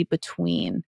probability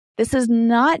between. This is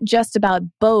not just about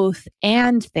both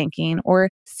and thinking or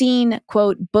seeing,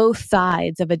 quote, both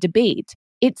sides of a debate.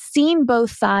 It's seeing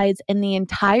both sides and the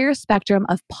entire spectrum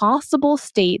of possible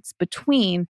states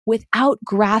between without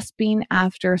grasping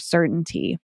after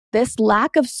certainty. This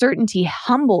lack of certainty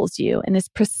humbles you and is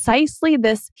precisely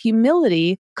this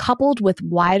humility coupled with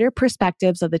wider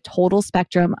perspectives of the total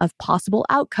spectrum of possible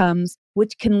outcomes,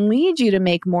 which can lead you to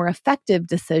make more effective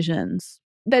decisions.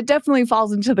 That definitely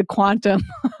falls into the quantum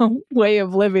way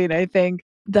of living, I think.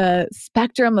 The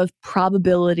spectrum of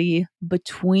probability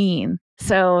between.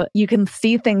 So you can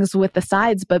see things with the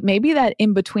sides, but maybe that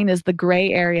in between is the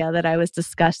gray area that I was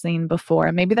discussing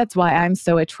before. Maybe that's why I'm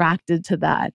so attracted to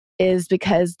that, is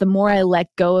because the more I let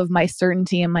go of my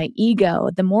certainty and my ego,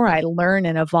 the more I learn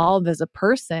and evolve as a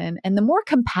person, and the more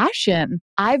compassion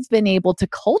I've been able to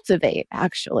cultivate,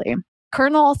 actually.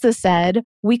 Colonel also said,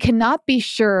 we cannot be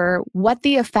sure what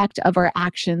the effect of our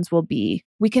actions will be.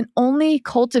 We can only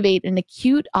cultivate an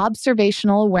acute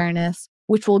observational awareness,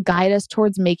 which will guide us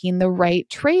towards making the right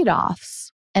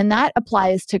trade-offs. And that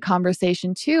applies to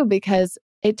conversation too, because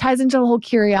it ties into the whole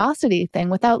curiosity thing.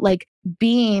 Without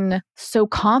being so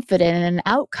confident in an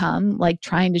outcome, like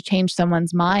trying to change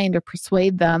someone's mind or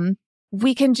persuade them,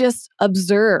 we can just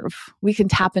observe. We can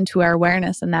tap into our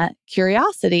awareness and that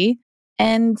curiosity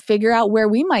and figure out where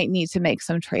we might need to make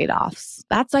some trade-offs.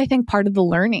 That's, I think, part of the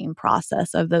learning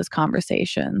process of those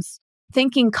conversations.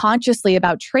 Thinking consciously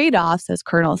about trade-offs, as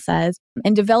Colonel says,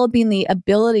 and developing the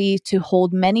ability to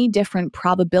hold many different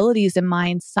probabilities in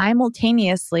mind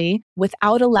simultaneously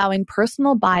without allowing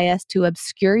personal bias to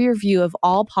obscure your view of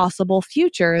all possible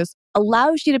futures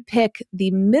allows you to pick the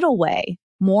middle way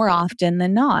more often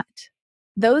than not.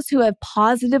 Those who have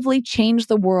positively changed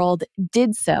the world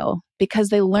did so because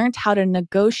they learned how to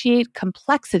negotiate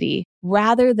complexity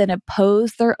rather than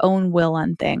oppose their own will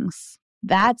on things.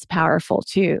 That's powerful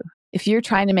too. If you're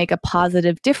trying to make a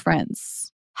positive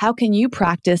difference, how can you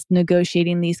practice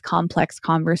negotiating these complex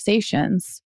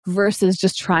conversations versus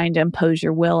just trying to impose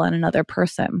your will on another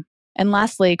person? And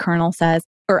lastly, Colonel says,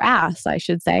 or asks, I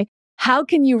should say, how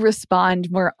can you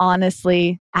respond more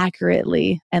honestly,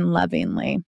 accurately, and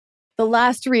lovingly? The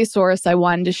last resource I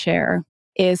wanted to share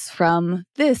is from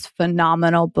this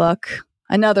phenomenal book,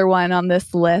 another one on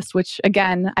this list, which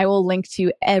again, I will link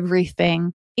to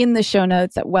everything in the show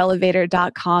notes at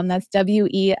wellevatr.com. That's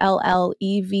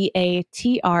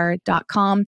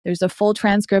WELLEVATR.com. There's a full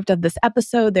transcript of this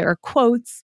episode. There are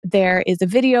quotes. There is a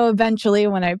video eventually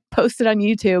when I post it on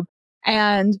YouTube.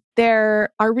 And there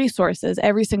are resources.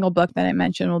 Every single book that I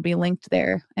mentioned will be linked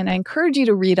there. And I encourage you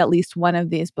to read at least one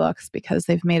of these books because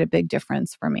they've made a big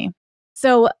difference for me.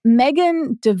 So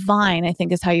Megan Devine, I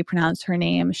think is how you pronounce her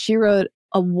name. She wrote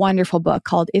a wonderful book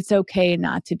called It's Okay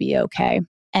Not to Be Okay.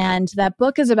 And that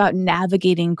book is about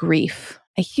navigating grief.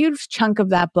 A huge chunk of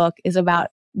that book is about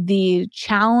the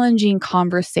challenging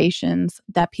conversations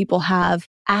that people have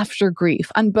after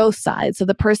grief on both sides. So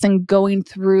the person going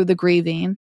through the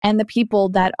grieving and the people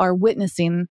that are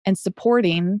witnessing and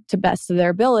supporting to best of their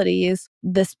abilities,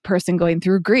 this person going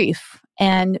through grief.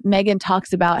 And Megan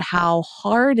talks about how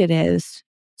hard it is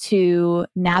to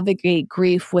navigate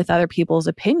grief with other people's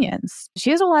opinions. She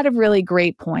has a lot of really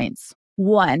great points.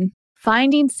 One,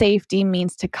 finding safety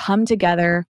means to come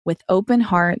together with open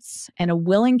hearts and a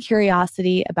willing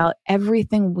curiosity about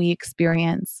everything we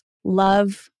experience: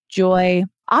 love, joy,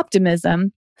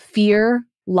 optimism, fear,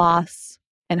 loss,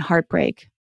 and heartbreak.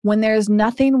 When there is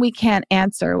nothing we can't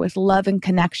answer with love and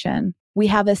connection, we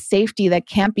have a safety that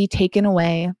can't be taken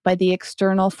away by the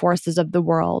external forces of the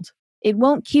world. It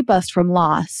won't keep us from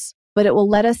loss, but it will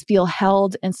let us feel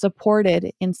held and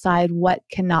supported inside what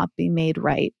cannot be made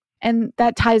right. And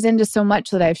that ties into so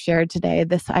much that I've shared today,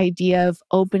 this idea of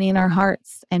opening our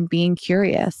hearts and being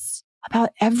curious about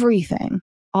everything,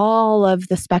 all of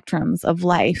the spectrums of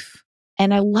life.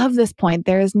 And I love this point.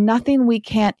 There is nothing we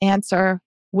can't answer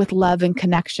with love and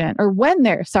connection, or when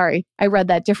there, I read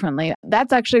that differently.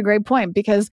 That's actually a great point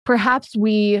because perhaps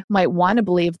we might want to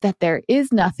believe that there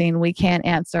is nothing we can't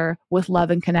answer with love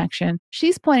and connection.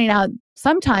 She's pointing out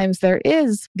sometimes there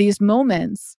is these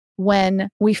moments when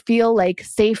we feel like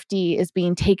safety is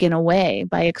being taken away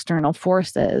by external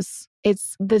forces.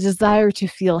 It's the desire to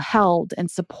feel held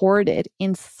and supported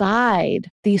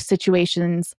inside these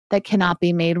situations that cannot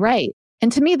be made right.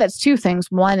 And to me, that's two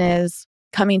things. One is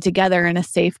coming together in a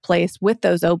safe place with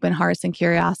those open hearts and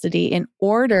curiosity in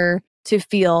order to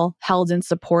feel held and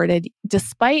supported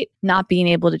despite not being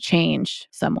able to change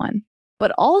someone.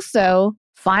 But also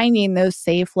finding those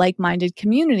safe, like-minded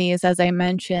communities, as I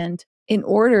mentioned, in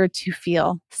order to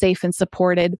feel safe and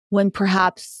supported when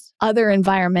perhaps other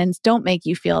environments don't make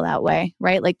you feel that way,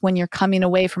 right? Like when you're coming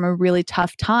away from a really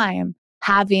tough time,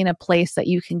 having a place that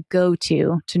you can go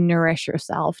to nourish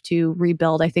yourself, to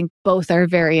rebuild. I think both are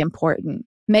very important.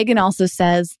 Megan also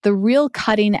says the real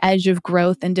cutting edge of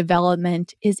growth and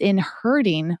development is in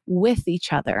hurting with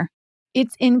each other.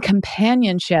 It's in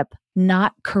companionship,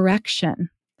 not correction.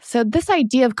 So this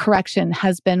idea of correction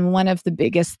has been one of the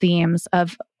biggest themes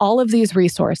of all of these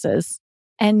resources,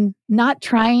 and not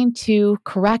trying to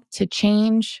correct, to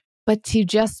change, but to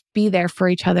just be there for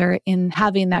each other in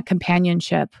having that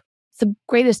companionship. It's the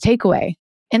greatest takeaway.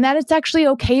 And that it's actually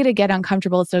okay to get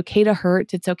uncomfortable. It's okay to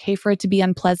hurt. It's okay for it to be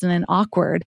unpleasant and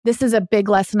awkward. This is a big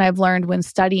lesson I've learned when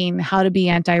studying how to be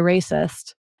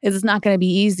anti-racist. It's not going to be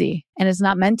easy, and it's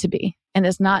not meant to be. And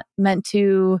it's not meant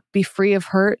to be free of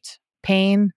hurt,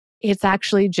 pain. It's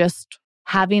actually just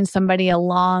having somebody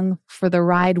along for the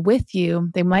ride with you.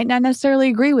 They might not necessarily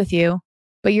agree with you,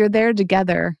 but you're there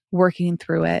together working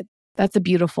through it. That's a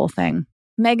beautiful thing.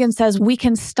 Megan says we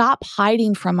can stop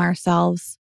hiding from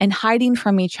ourselves and hiding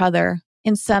from each other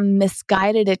in some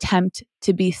misguided attempt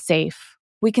to be safe.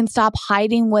 We can stop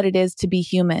hiding what it is to be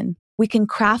human. We can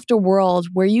craft a world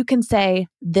where you can say,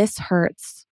 "This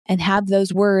hurts," and have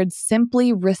those words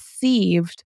simply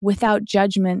received without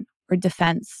judgment or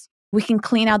defense. We can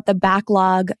clean out the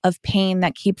backlog of pain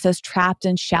that keeps us trapped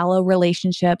in shallow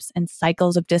relationships and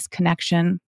cycles of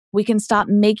disconnection. We can stop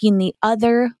making the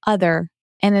other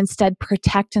and instead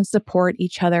protect and support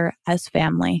each other as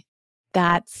family.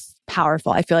 That's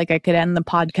powerful. I feel like I could end the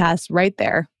podcast right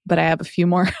there, but I have a few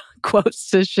more quotes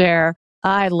to share.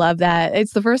 I love that.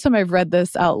 It's the first time I've read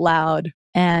this out loud,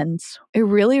 and it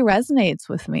really resonates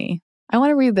with me. I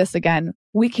want to read this again.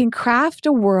 We can craft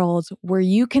a world where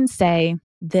you can say,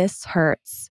 "This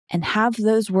hurts," and have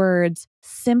those words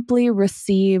simply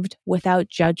received without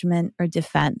judgment or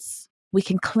defense. We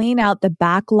can clean out the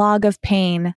backlog of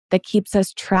pain that keeps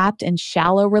us trapped in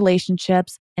shallow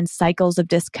relationships and cycles of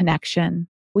disconnection.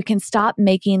 We can stop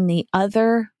making the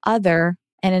other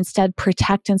and instead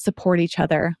protect and support each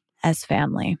other as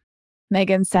family.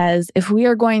 Megan says, if we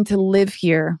are going to live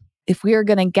here, if we are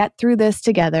going to get through this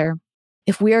together,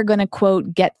 if we are going to,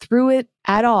 quote, get through it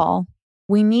at all,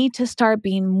 we need to start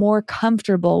being more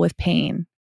comfortable with pain.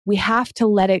 We have to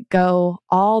let it go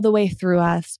all the way through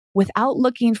us without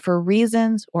looking for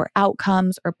reasons or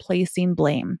outcomes or placing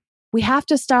blame. We have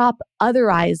to stop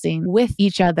otherizing with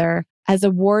each other as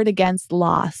a ward against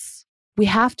loss. We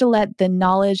have to let the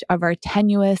knowledge of our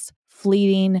tenuous,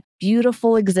 fleeting,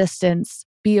 beautiful existence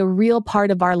be a real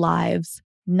part of our lives,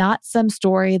 not some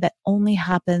story that only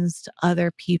happens to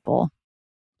other people.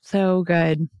 So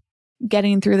good.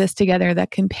 Getting through this together,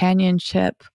 that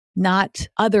companionship, not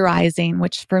otherizing,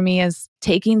 which for me is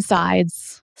taking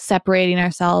sides, separating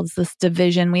ourselves, this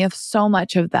division. We have so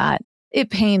much of that. It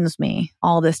pains me,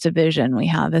 all this division we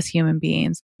have as human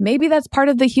beings. Maybe that's part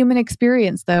of the human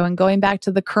experience, though. And going back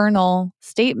to the kernel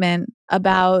statement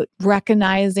about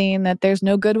recognizing that there's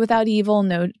no good without evil,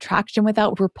 no attraction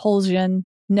without repulsion,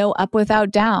 no up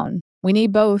without down. We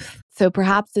need both. So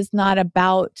perhaps it's not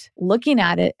about looking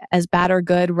at it as bad or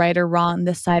good, right or wrong,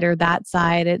 this side or that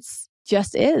side. It's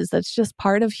just is. That's just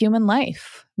part of human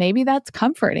life. Maybe that's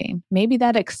comforting. Maybe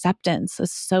that acceptance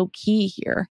is so key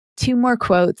here. 2 more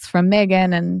quotes from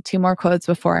Megan and 2 more quotes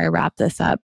before I wrap this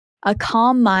up. A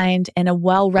calm mind and a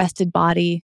well-rested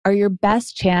body are your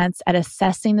best chance at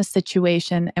assessing a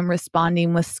situation and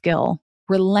responding with skill.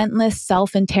 Relentless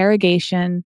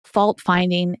self-interrogation,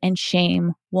 fault-finding, and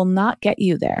shame will not get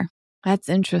you there. That's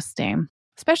interesting,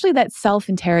 especially that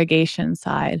self-interrogation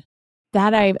side.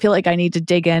 That I feel like I need to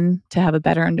dig in to have a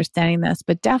better understanding of this,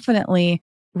 but definitely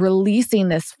releasing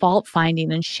this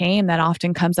fault-finding and shame that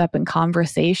often comes up in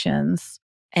conversations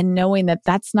and knowing that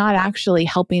that's not actually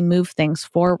helping move things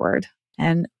forward,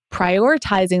 and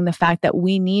prioritizing the fact that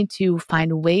we need to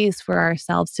find ways for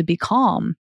ourselves to be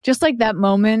calm. Just like that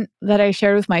moment that I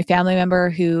shared with my family member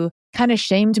who kind of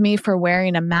shamed me for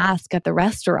wearing a mask at the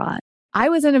restaurant. I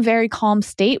was in a very calm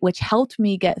state, which helped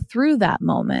me get through that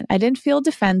moment. I didn't feel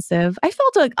defensive. I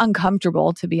felt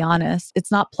uncomfortable, to be honest.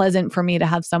 It's not pleasant for me to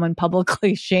have someone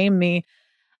publicly shame me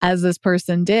as this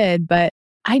person did, but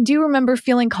I do remember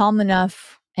feeling calm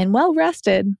enough and well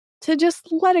rested to just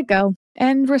let it go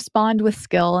and respond with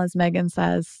skill, as Megan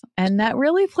says. And that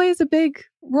really plays a big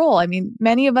role. I mean,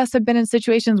 many of us have been in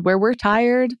situations where we're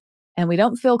tired and we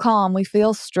don't feel calm. We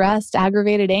feel stressed,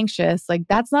 aggravated, anxious. Like,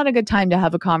 that's not a good time to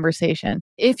have a conversation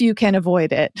if you can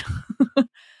avoid it.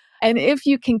 And if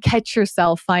you can catch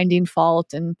yourself finding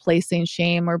fault and placing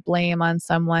shame or blame on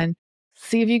someone,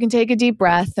 see if you can take a deep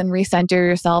breath and recenter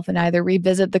yourself and either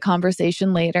revisit the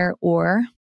conversation later or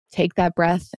take that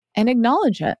breath and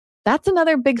acknowledge it. That's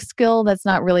another big skill that's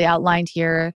not really outlined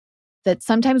here, that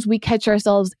sometimes we catch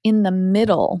ourselves in the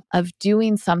middle of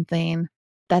doing something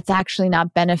that's actually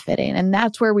not benefiting. And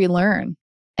that's where we learn.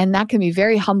 And that can be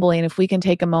very humbling if we can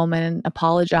take a moment and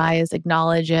apologize,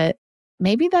 acknowledge it.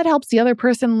 Maybe that helps the other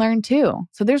person learn too.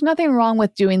 So there's nothing wrong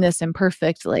with doing this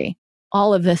imperfectly.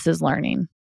 All of this is learning.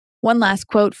 One last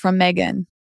quote from Megan.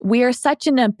 We are such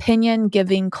an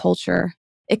opinion-giving culture.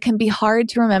 It can be hard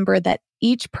to remember that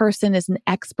each person is an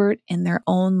expert in their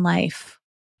own life.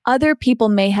 Other people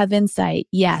may have insight,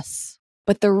 yes,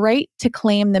 but the right to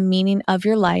claim the meaning of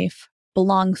your life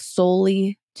belongs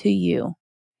solely to you.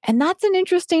 And that's an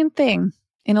interesting thing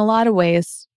in a lot of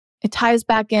ways. It ties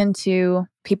back into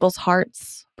people's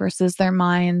hearts versus their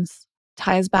minds,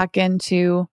 ties back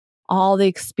into all the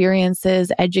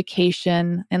experiences,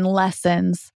 education, and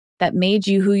lessons that made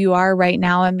you who you are right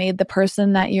now and made the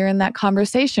person that you're in that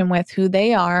conversation with who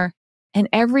they are. And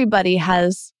everybody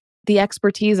has the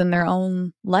expertise in their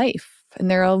own life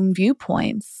and their own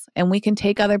viewpoints. And we can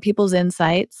take other people's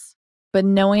insights, but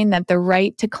knowing that the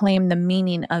right to claim the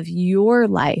meaning of your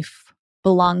life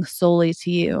belongs solely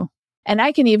to you. And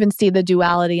I can even see the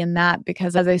duality in that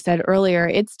because, as I said earlier,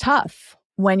 it's tough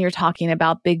when you're talking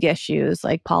about big issues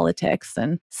like politics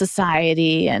and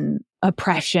society and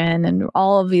oppression and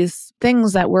all of these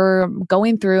things that we're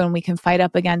going through, and we can fight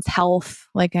up against health,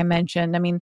 like I mentioned. I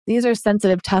mean, these are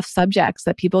sensitive, tough subjects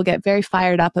that people get very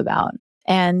fired up about.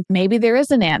 And maybe there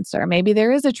is an answer, maybe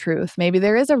there is a truth, maybe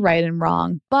there is a right and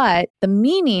wrong, but the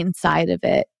meaning side of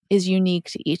it is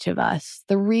unique to each of us.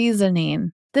 The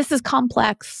reasoning. This is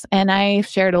complex, and I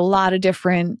shared a lot of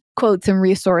different quotes and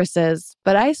resources,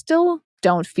 but I still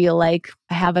don't feel like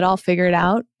I have it all figured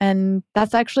out. And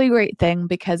that's actually a great thing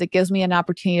because it gives me an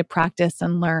opportunity to practice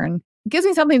and learn. It gives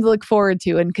me something to look forward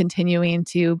to and continuing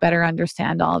to better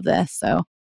understand all of this. So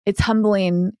it's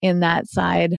humbling in that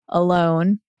side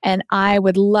alone. And I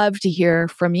would love to hear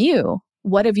from you.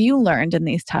 What have you learned in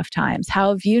these tough times? How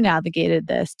have you navigated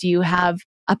this? Do you have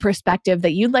a perspective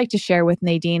that you'd like to share with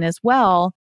Nadine as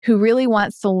well, who really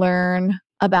wants to learn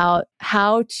about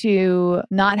how to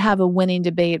not have a winning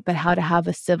debate, but how to have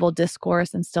a civil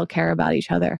discourse and still care about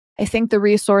each other? I think the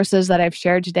resources that I've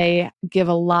shared today give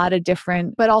a lot of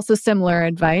different, but also similar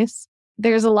advice.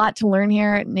 There's a lot to learn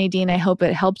here. Nadine, I hope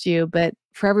it helped you. But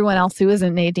for everyone else who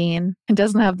isn't Nadine and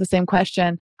doesn't have the same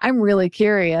question, I'm really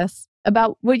curious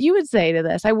about what you would say to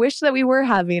this. I wish that we were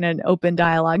having an open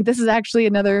dialogue. This is actually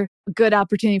another good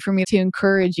opportunity for me to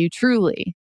encourage you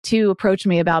truly to approach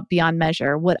me about Beyond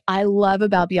Measure. What I love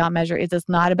about Beyond Measure is it's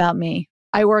not about me.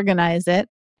 I organize it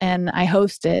and I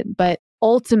host it, but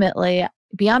ultimately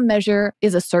Beyond Measure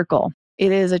is a circle.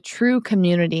 It is a true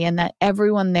community and that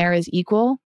everyone there is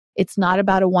equal. It's not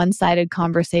about a one-sided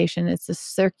conversation. It's a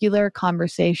circular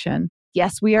conversation.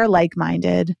 Yes, we are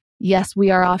like-minded. Yes,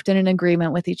 we are often in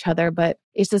agreement with each other, but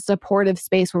it's a supportive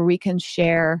space where we can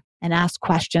share and ask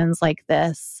questions like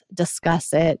this,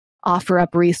 discuss it, offer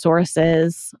up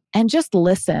resources, and just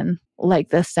listen, like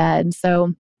this said.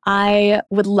 So I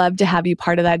would love to have you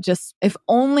part of that, just if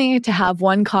only to have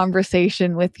one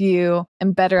conversation with you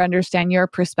and better understand your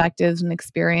perspectives and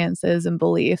experiences and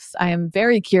beliefs. I am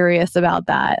very curious about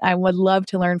that. I would love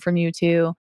to learn from you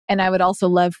too. And I would also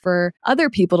love for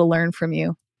other people to learn from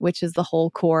you, which is the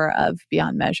whole core of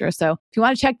Beyond Measure. So if you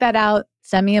want to check that out,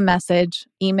 send me a message,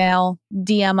 email,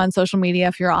 DM on social media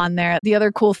if you're on there. The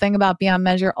other cool thing about Beyond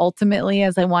Measure ultimately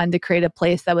is I wanted to create a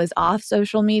place that was off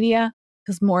social media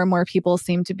because more and more people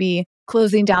seem to be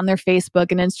closing down their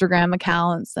Facebook and Instagram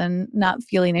accounts and not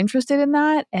feeling interested in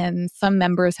that. And some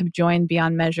members have joined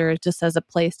Beyond Measure just as a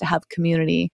place to have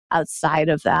community outside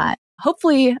of that.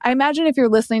 Hopefully, I imagine if you're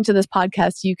listening to this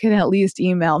podcast, you can at least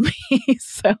email me.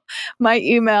 So my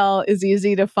email is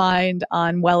easy to find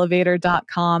on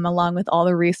wellevator.com along with all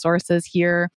the resources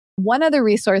here. One other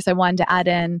resource I wanted to add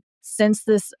in, since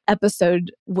this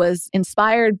episode was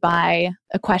inspired by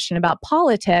a question about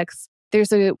politics,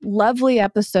 there's a lovely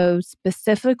episode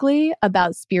specifically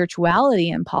about spirituality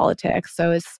in politics. So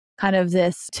it's kind of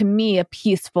this, to me, a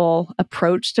peaceful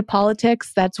approach to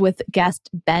politics. That's with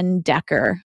guest Ben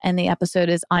Decker. and the episode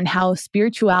is on how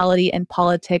spirituality and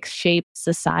politics shape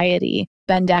society.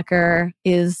 Ben Decker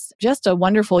is just a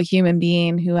wonderful human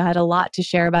being who had a lot to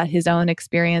share about his own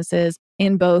experiences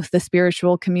in both the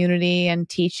spiritual community and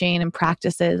teaching and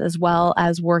practices, as well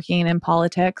as working in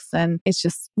politics. And it's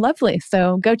just lovely.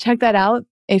 So go check that out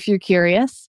if you're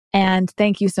curious. And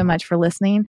thank you so much for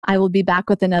listening. I will be back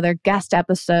with another guest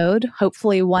episode,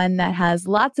 hopefully one that has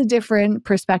lots of different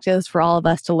perspectives for all of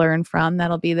us to learn from.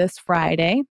 That'll be this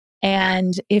Friday.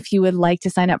 And if you would like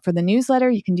to sign up for the newsletter,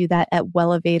 you can do that at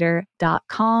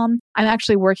wellevatr.com. I'm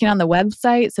actually working on the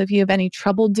website. So if you have any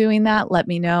trouble doing that, let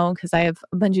me know because I have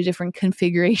a bunch of different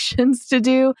configurations to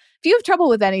do. If you have trouble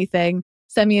with anything,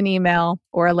 send me an email.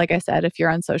 Or like I said, if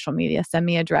you're on social media, send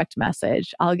me a direct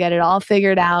message. I'll get it all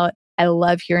figured out. I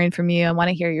love hearing from you. I want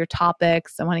to hear your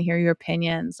topics. I want to hear your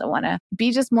opinions. I want to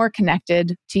be just more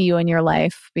connected to you in your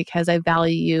life because I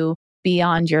value you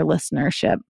beyond your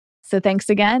listenership. So thanks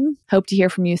again. Hope to hear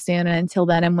from you soon. And until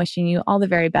then, I'm wishing you all the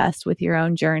very best with your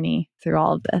own journey through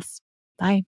all of this.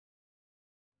 Bye.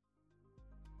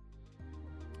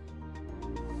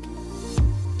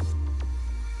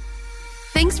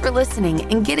 Thanks for listening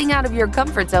and getting out of your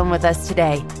comfort zone with us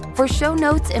today. For show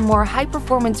notes and more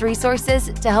high-performance resources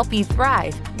to help you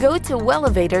thrive, go to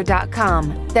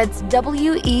wellevatr.com. That's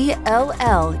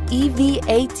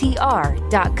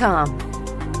WELLEVATR.com.